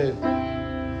me to do.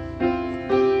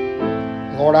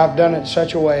 Lord, I've done it in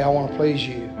such a way I want to please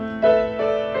you.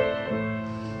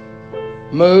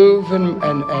 Move and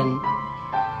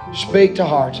speak to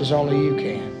hearts as only you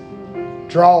can.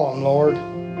 Draw them, Lord.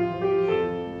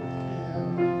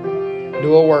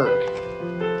 Do a work.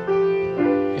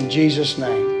 In Jesus'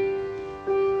 name.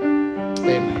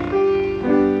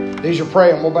 Amen. These are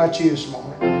praying. What about you this morning?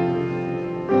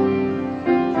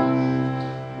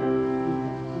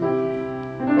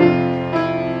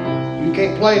 You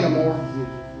can't play no more.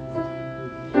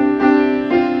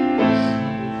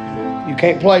 You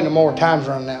can't play no more. Time's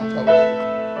running out, folks.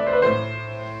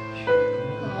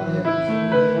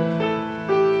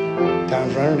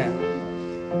 Time's running out.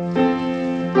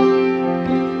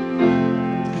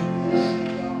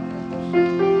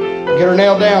 Get her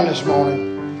nailed down this morning.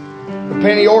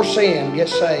 Repent of your sin. Get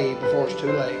saved before it's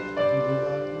too late.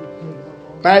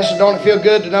 Master, don't it feel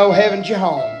good to know heaven's your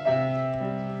home?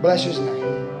 Bless his name.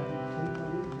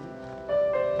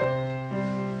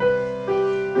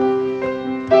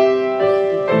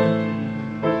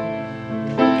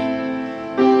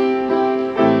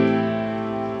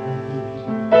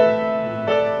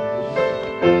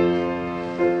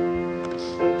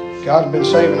 God's been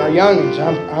saving our youngins.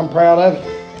 I'm proud of it.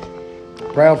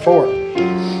 Proud for it.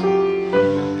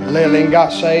 Lillian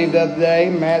got saved the other day.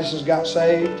 Madison's got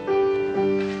saved.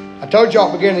 I told y'all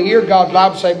at the beginning of the year, God's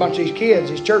allowed to save a bunch of these kids,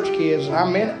 these church kids, and I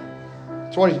meant it.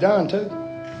 That's what he's done too,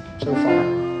 so far.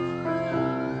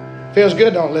 Feels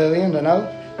good, don't it, Lillian, to know?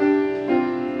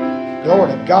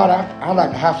 Glory to God. I'd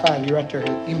like to high five you right there.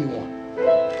 Give me one.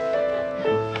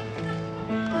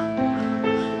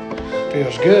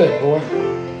 Feels good, boy.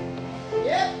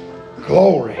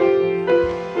 Glory.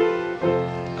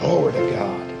 Glory to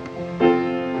God.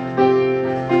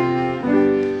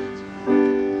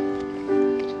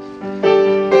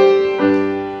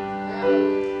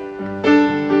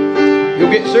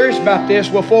 You'll get serious about this,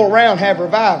 we'll fool around and have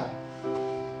revival.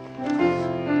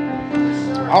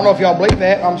 I don't know if y'all believe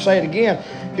that. I'm going to say it again.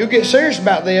 You'll get serious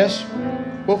about this,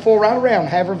 we'll fool right around and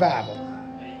have revival.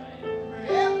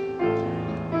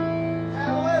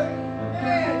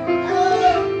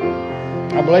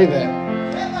 I believe that.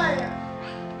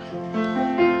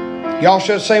 Y'all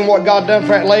should have seen what God done for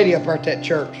that lady up there at that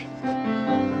church.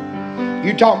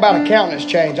 You talk about a countenance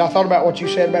change. I thought about what you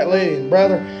said about lady.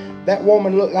 Brother, that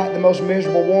woman looked like the most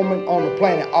miserable woman on the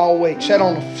planet all week. Sat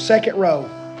on the second row.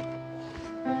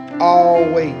 All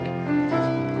week.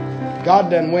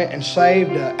 God done went and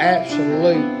saved the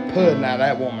absolute pudding out of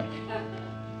that woman.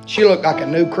 She looked like a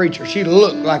new creature. She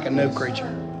looked like a new creature.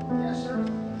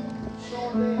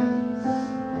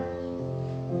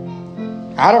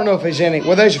 I don't know if there's any.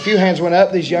 Well, there's a few hands went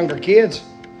up, these younger kids,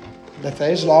 that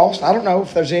they's lost. I don't know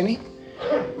if there's any.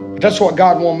 But that's what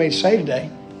God wanted me to say today.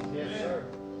 Yes, sir.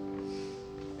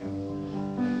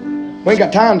 We ain't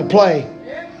got time to play.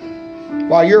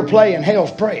 While you're playing,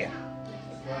 hell's praying.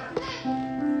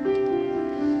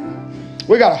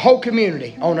 We got a whole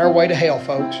community on their way to hell,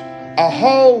 folks. A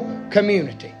whole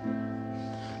community.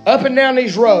 Up and down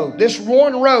these roads, this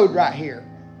one road right here,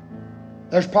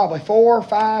 there's probably 4 or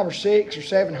 5 or 6 or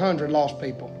 700 lost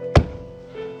people.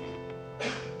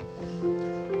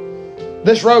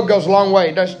 This road goes a long way.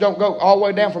 It just don't go all the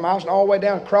way down from Austin, all the way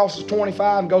down, crosses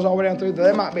 25 and goes all the way down through.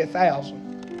 There might be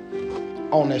 1,000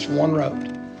 on this one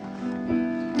road.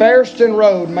 Ferriston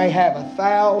Road may have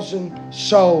 1,000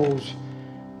 souls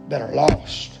that are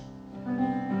lost.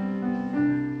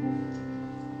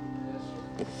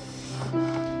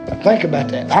 Think about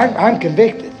that. I'm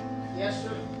convicted. Yes,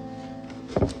 sir.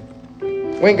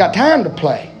 We ain't got time to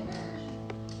play.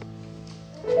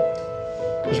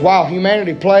 Because while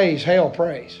humanity plays, hell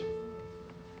prays.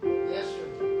 Yes, sir.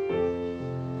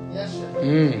 Yes, sir.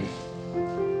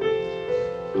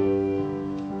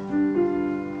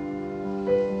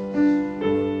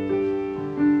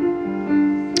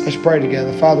 Let's pray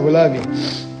together. Father, we love you.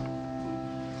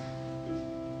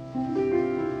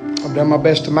 I've done my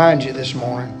best to mind you this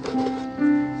morning.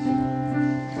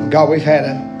 God, we've had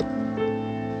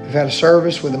a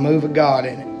service with a move of God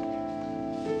in it.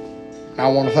 And I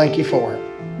want to thank you for it.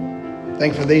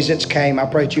 Thank you for these that's came. I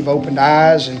pray that you've opened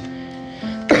eyes and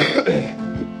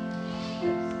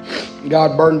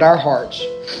God burdened our hearts.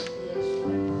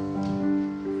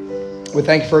 We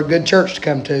thank you for a good church to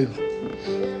come to,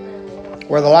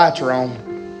 where the lights are on,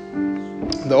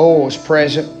 the oil is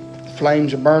present, the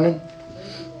flames are burning.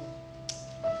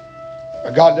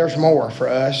 But God, there's more for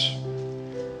us.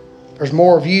 There's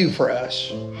more of you for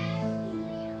us.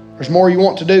 There's more you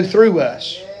want to do through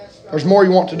us. There's more you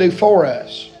want to do for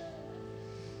us.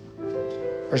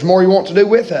 There's more you want to do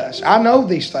with us. I know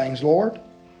these things, Lord.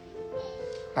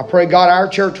 I pray, God, our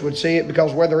church would see it,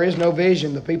 because where there is no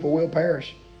vision, the people will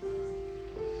perish.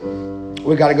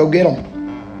 We got to go get them.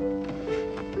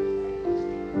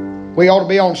 We ought to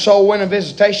be on soul winning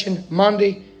visitation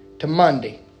Monday to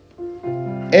Monday.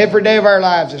 Every day of our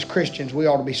lives as Christians, we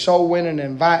ought to be soul winning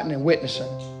and inviting and witnessing.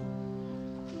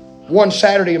 One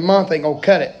Saturday a month ain't going to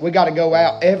cut it. We got to go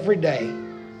out every day.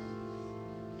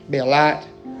 Be a light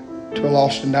to a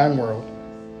lost and dying world.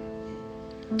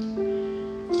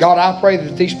 God, I pray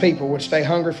that these people would stay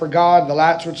hungry for God, the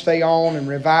lights would stay on, and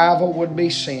revival would be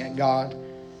sent, God.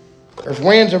 There's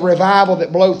winds of revival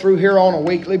that blow through here on a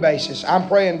weekly basis. I'm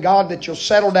praying, God, that you'll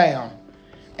settle down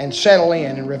and settle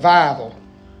in, and revival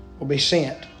will be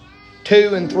sent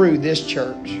to and through this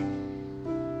church.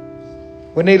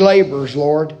 We need laborers,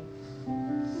 Lord.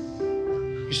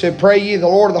 You said, pray ye the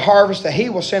Lord of the harvest that he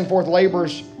will send forth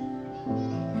laborers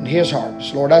in his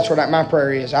harvest. Lord, that's what my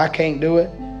prayer is. I can't do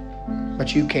it,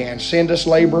 but you can. Send us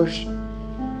laborers.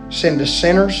 Send us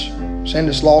sinners. Send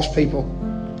us lost people.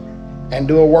 And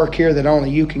do a work here that only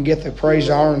you can get the praise,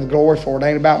 the honor, and the glory for. It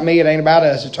ain't about me. It ain't about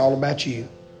us. It's all about you.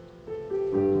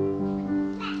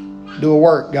 Do a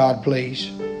work, God,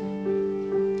 please.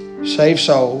 Save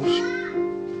souls.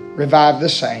 Revive the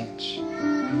saints.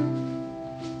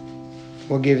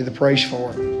 We'll give you the praise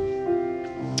for it.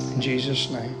 In Jesus'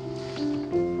 name.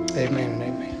 Amen and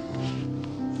amen.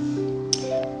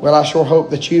 Well, I sure hope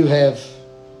that you have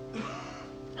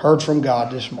heard from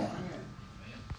God this morning.